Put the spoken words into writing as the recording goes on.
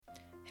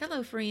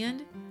Hello,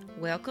 friend.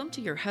 Welcome to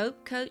your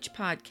Hope Coach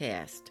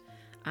podcast.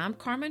 I'm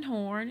Carmen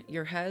Horn,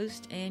 your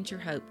host and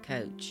your Hope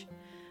Coach.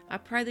 I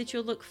pray that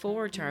you'll look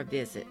forward to our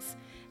visits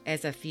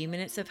as a few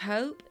minutes of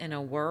hope in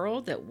a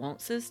world that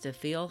wants us to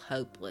feel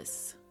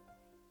hopeless.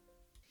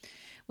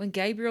 When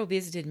Gabriel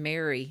visited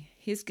Mary,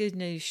 his good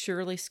news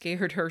surely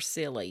scared her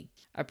silly.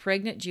 A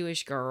pregnant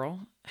Jewish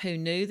girl who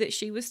knew that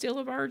she was still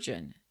a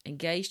virgin,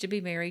 engaged to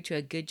be married to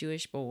a good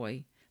Jewish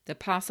boy. The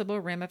possible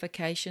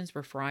ramifications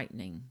were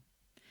frightening.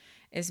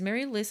 As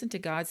Mary listened to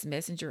God's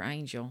messenger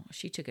angel,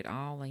 she took it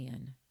all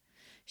in.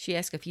 She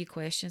asked a few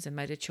questions and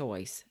made a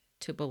choice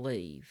to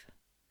believe.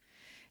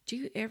 Do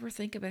you ever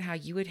think about how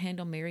you would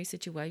handle Mary's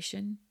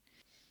situation?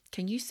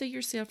 Can you see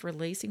yourself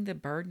releasing the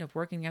burden of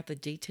working out the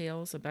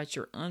details about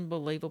your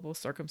unbelievable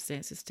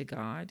circumstances to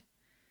God?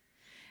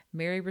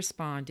 Mary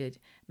responded,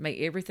 "May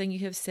everything you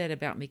have said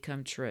about me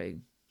come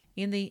true."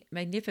 In the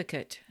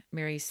Magnificat,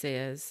 Mary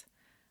says,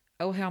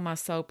 "Oh, how my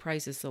soul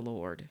praises the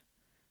Lord.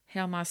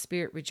 How my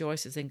spirit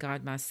rejoices in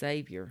God my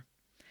Savior.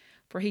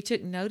 For he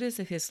took notice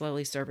of his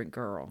lowly servant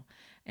girl,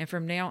 and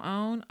from now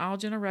on all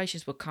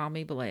generations will call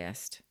me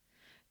blessed."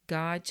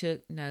 God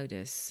took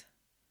notice.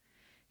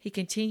 He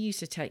continues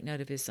to take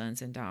note of his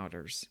sons and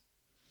daughters.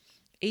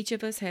 Each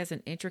of us has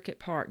an intricate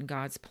part in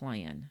God's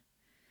plan.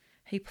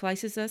 He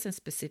places us in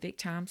specific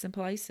times and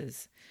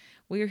places.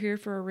 We are here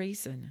for a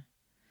reason.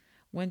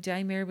 One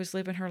day, Mary was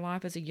living her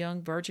life as a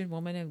young virgin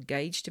woman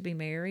engaged to be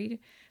married.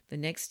 The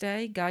next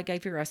day, God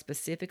gave her a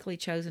specifically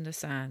chosen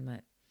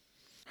assignment.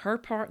 Her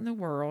part in the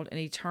world and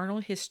eternal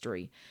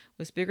history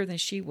was bigger than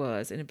she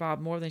was and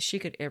involved more than she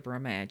could ever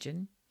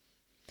imagine.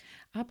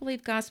 I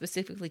believe God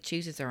specifically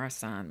chooses our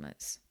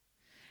assignments.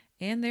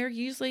 And they're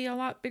usually a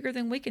lot bigger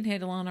than we can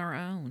handle on our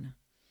own.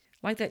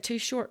 Like that too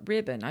short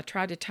ribbon I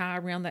tried to tie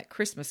around that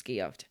Christmas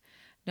gift.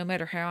 No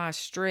matter how I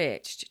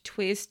stretched,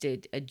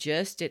 twisted,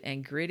 adjusted,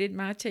 and gritted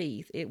my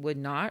teeth, it would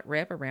not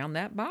wrap around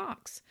that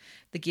box.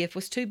 The gift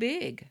was too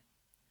big.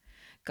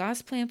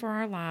 God's plan for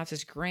our lives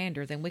is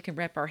grander than we can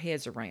wrap our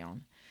heads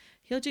around.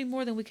 He'll do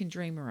more than we can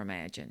dream or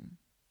imagine.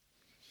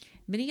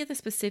 Many of the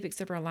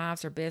specifics of our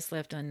lives are best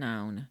left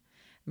unknown.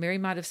 Mary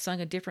might have sung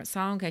a different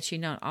song had she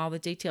known all the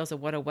details of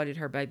what awaited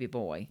her baby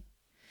boy.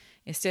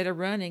 Instead of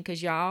running,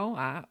 because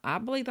I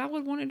believe I would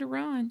have wanted to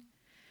run,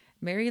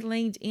 Mary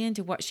leaned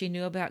into what she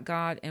knew about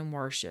God and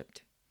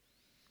worshiped.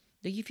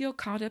 Do you feel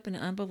caught up in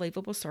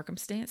unbelievable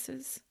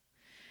circumstances?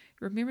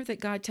 Remember that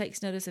God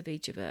takes notice of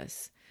each of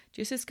us.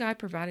 Just as God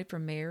provided for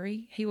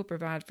Mary, he will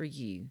provide for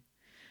you.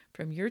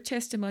 From your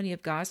testimony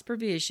of God's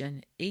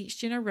provision, each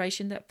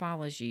generation that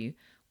follows you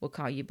will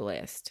call you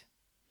blessed.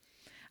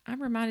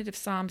 I'm reminded of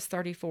Psalms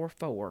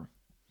 34:4.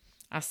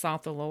 I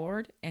sought the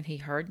Lord, and he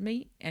heard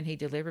me, and he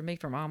delivered me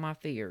from all my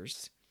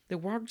fears. The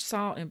word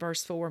sought in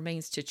verse 4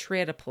 means to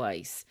tread a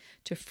place,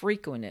 to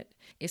frequent it.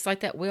 It's like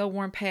that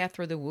well-worn path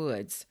through the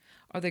woods,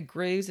 or the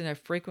grooves in a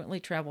frequently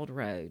traveled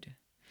road.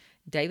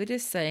 David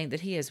is saying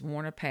that he has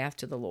worn a path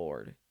to the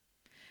Lord.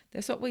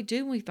 That's what we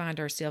do when we find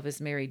ourselves as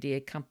Mary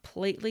did,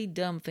 completely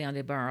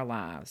dumbfounded by our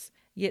lives,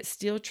 yet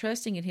still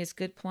trusting in his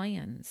good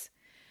plans.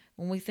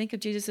 When we think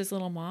of Jesus'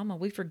 little mama,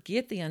 we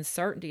forget the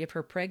uncertainty of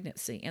her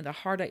pregnancy and the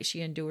heartache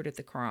she endured at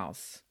the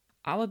cross.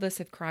 All of us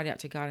have cried out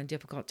to God in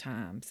difficult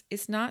times.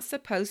 It's not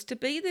supposed to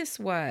be this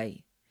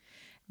way.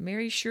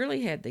 Mary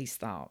surely had these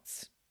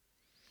thoughts.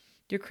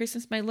 Your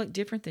Christmas may look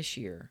different this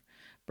year.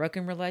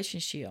 Broken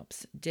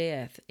relationships,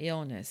 death,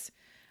 illness,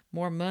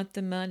 more month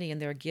than money,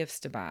 and there are gifts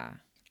to buy.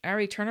 Our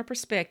eternal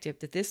perspective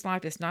that this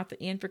life is not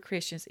the end for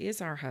Christians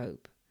is our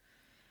hope.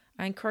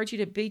 I encourage you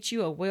to beat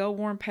you a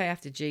well-worn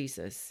path to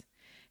Jesus.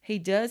 He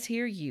does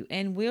hear you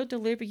and will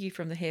deliver you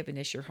from the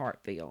heaviness your heart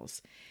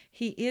feels.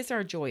 He is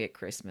our joy at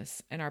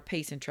Christmas and our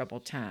peace in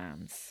troubled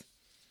times.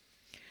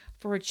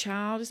 For a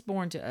child is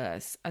born to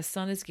us, a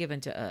son is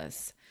given to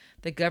us.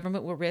 The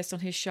government will rest on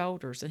his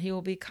shoulders, and he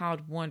will be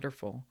called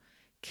Wonderful,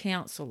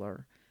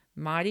 Counselor,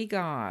 Mighty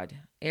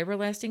God,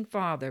 Everlasting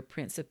Father,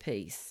 Prince of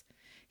Peace.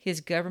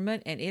 His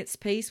government and its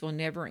peace will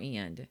never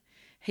end.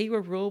 He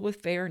will rule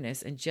with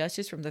fairness and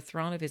justice from the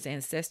throne of his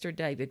ancestor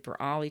David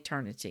for all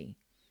eternity.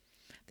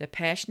 The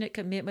passionate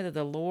commitment of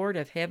the Lord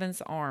of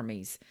heaven's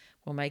armies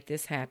will make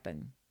this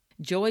happen.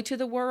 Joy to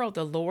the world,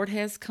 the Lord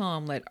has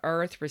come, let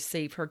earth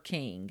receive her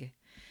King.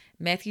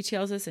 Matthew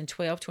tells us in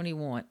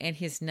 12:21, and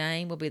his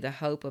name will be the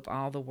hope of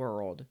all the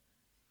world.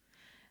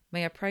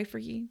 May I pray for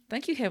you?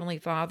 Thank you, Heavenly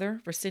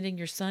Father, for sending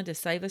your Son to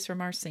save us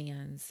from our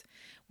sins.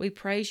 We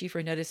praise you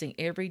for noticing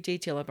every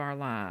detail of our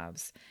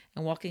lives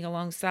and walking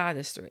alongside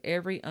us through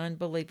every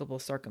unbelievable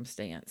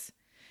circumstance.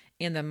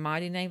 In the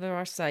mighty name of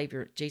our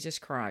Savior, Jesus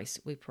Christ,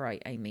 we pray.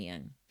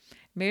 Amen.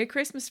 Merry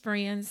Christmas,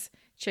 friends.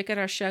 Check out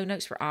our show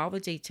notes for all the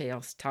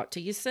details. Talk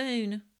to you soon.